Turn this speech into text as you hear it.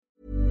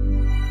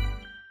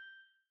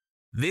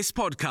This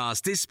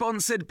podcast is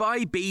sponsored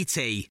by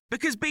BT,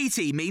 because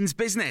BT means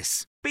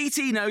business.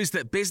 BT knows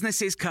that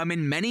businesses come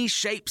in many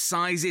shapes,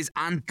 sizes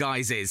and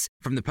guises,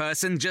 from the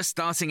person just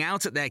starting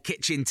out at their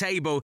kitchen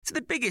table to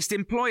the biggest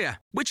employer,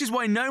 which is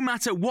why no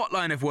matter what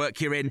line of work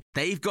you're in,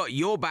 they've got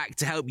your back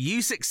to help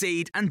you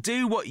succeed and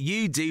do what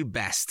you do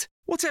best.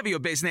 Whatever your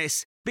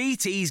business,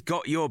 BT's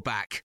got your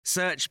back.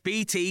 Search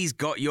BT's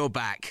got your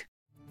back.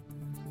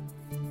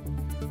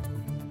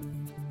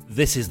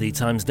 This is the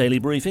Times Daily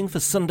Briefing for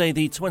Sunday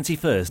the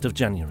 21st of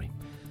January.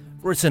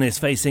 Britain is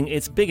facing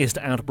its biggest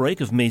outbreak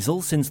of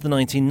measles since the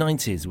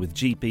 1990s, with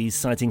GPs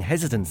citing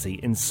hesitancy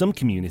in some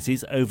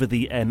communities over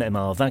the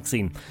MMR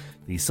vaccine.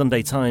 The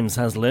Sunday Times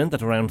has learned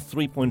that around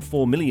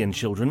 3.4 million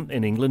children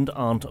in England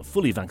aren't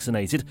fully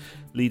vaccinated,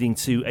 leading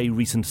to a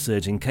recent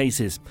surge in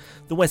cases.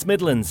 The West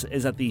Midlands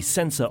is at the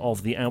centre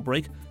of the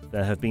outbreak.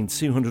 There have been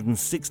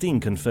 216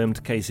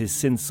 confirmed cases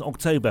since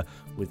October,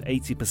 with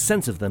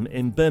 80% of them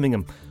in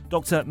Birmingham.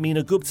 Dr.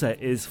 Meena Gupta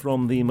is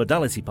from the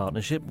Modality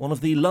Partnership, one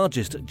of the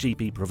largest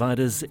GP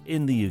providers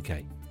in the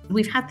UK.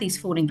 We've had these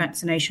falling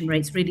vaccination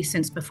rates really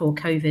since before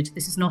COVID.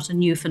 This is not a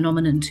new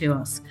phenomenon to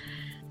us.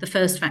 The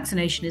first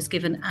vaccination is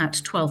given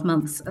at 12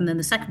 months and then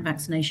the second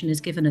vaccination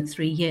is given at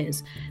 3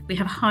 years. We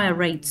have higher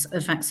rates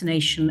of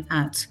vaccination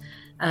at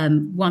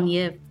 1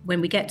 year. When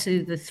we get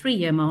to the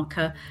 3-year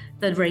marker,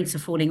 the rates are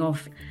falling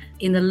off.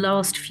 In the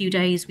last few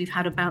days, we've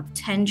had about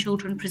 10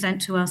 children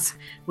present to us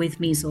with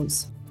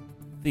measles.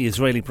 The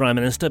Israeli Prime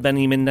Minister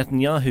Benjamin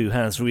Netanyahu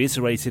has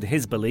reiterated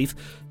his belief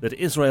that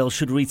Israel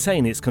should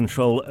retain its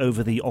control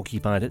over the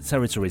occupied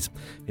territories.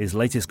 His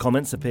latest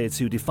comments appear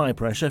to defy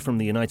pressure from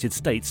the United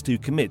States to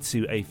commit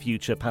to a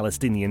future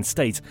Palestinian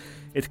state.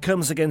 It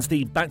comes against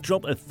the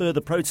backdrop of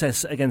further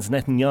protests against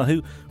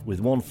Netanyahu,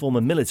 with one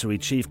former military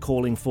chief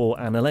calling for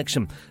an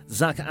election.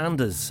 Zach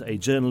Anders, a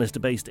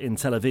journalist based in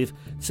Tel Aviv,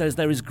 says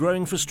there is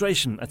growing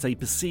frustration at a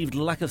perceived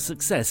lack of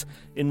success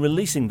in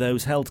releasing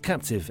those held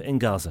captive in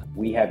Gaza.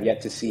 We have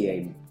yet to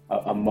see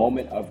a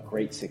moment of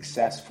great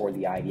success for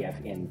the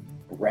IDF in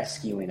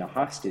rescuing a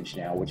hostage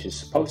now, which is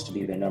supposed to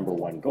be their number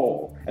one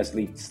goal. At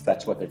least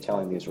that's what they're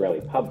telling the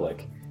Israeli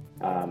public.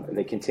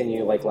 They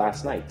continue, like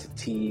last night, to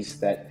tease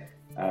that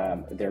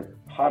they're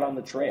hot on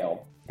the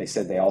trail. They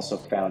said they also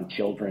found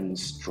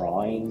children's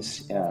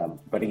drawings,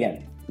 but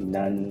again,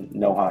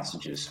 no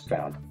hostages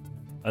found.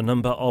 A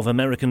number of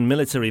American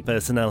military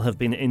personnel have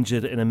been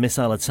injured in a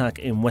missile attack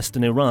in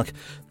western Iraq.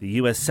 The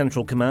US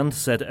Central Command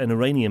said an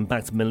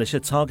Iranian-backed militia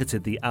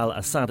targeted the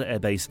Al-Assad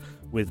airbase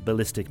with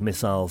ballistic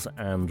missiles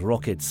and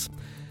rockets.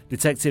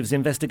 Detectives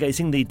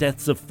investigating the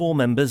deaths of 4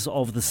 members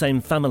of the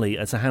same family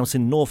at a house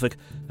in Norfolk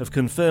have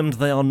confirmed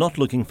they are not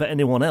looking for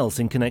anyone else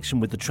in connection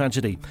with the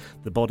tragedy.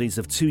 The bodies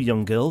of 2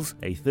 young girls,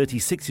 a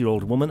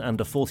 36-year-old woman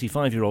and a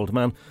 45-year-old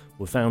man,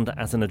 were found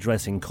at an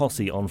address in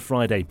Cossey on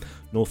Friday.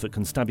 Norfolk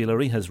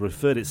Constabulary has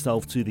referred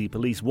itself to the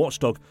police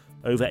watchdog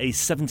over a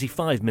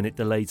 75-minute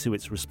delay to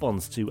its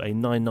response to a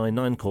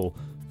 999 call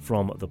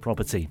from the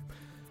property.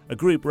 A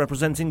group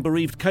representing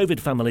bereaved COVID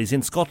families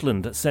in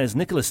Scotland says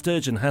Nicola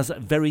Sturgeon has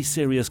very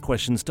serious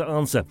questions to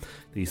answer.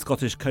 The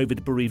Scottish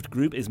COVID bereaved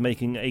group is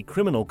making a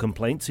criminal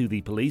complaint to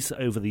the police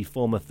over the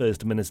former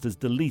First Minister's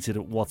deleted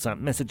WhatsApp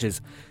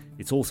messages.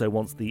 It also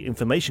wants the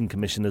Information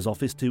Commissioner's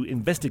office to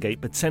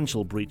investigate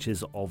potential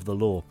breaches of the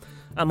law.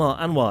 Ammar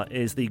Anwar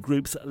is the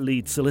group's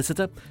lead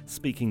solicitor.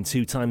 Speaking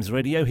to Times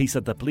Radio, he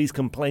said the police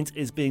complaint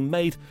is being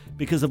made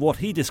because of what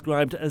he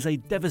described as a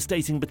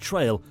devastating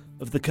betrayal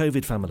of the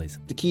COVID families.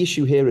 The key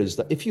issue here is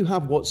that if you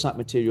have WhatsApp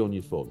material on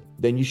your phone,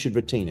 then you should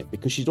retain it,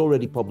 because she's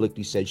already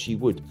publicly said she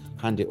would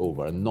hand it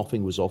over and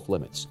nothing was off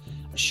limits.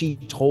 She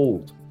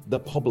told the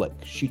public,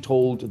 she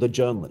told the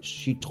journalists,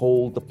 she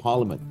told the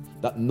Parliament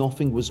that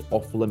nothing was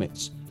off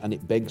limits. And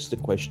it begs the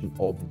question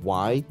of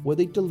why were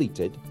they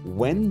deleted,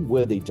 when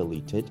were they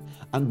deleted,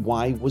 and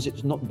why was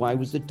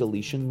the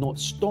deletion not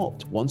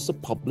stopped once the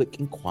public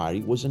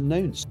inquiry was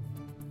announced?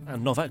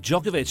 And Novak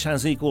Djokovic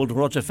has equalled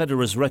Roger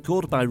Federer's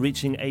record by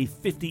reaching a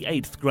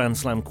 58th Grand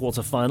Slam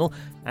quarter-final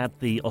at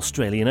the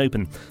Australian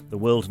Open. The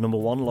world number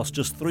 1 lost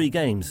just 3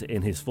 games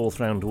in his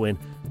 4th-round win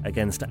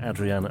against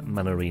Adrian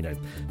Mannarino.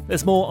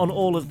 There's more on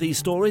all of these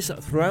stories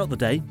throughout the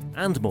day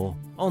and more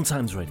on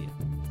Times Radio.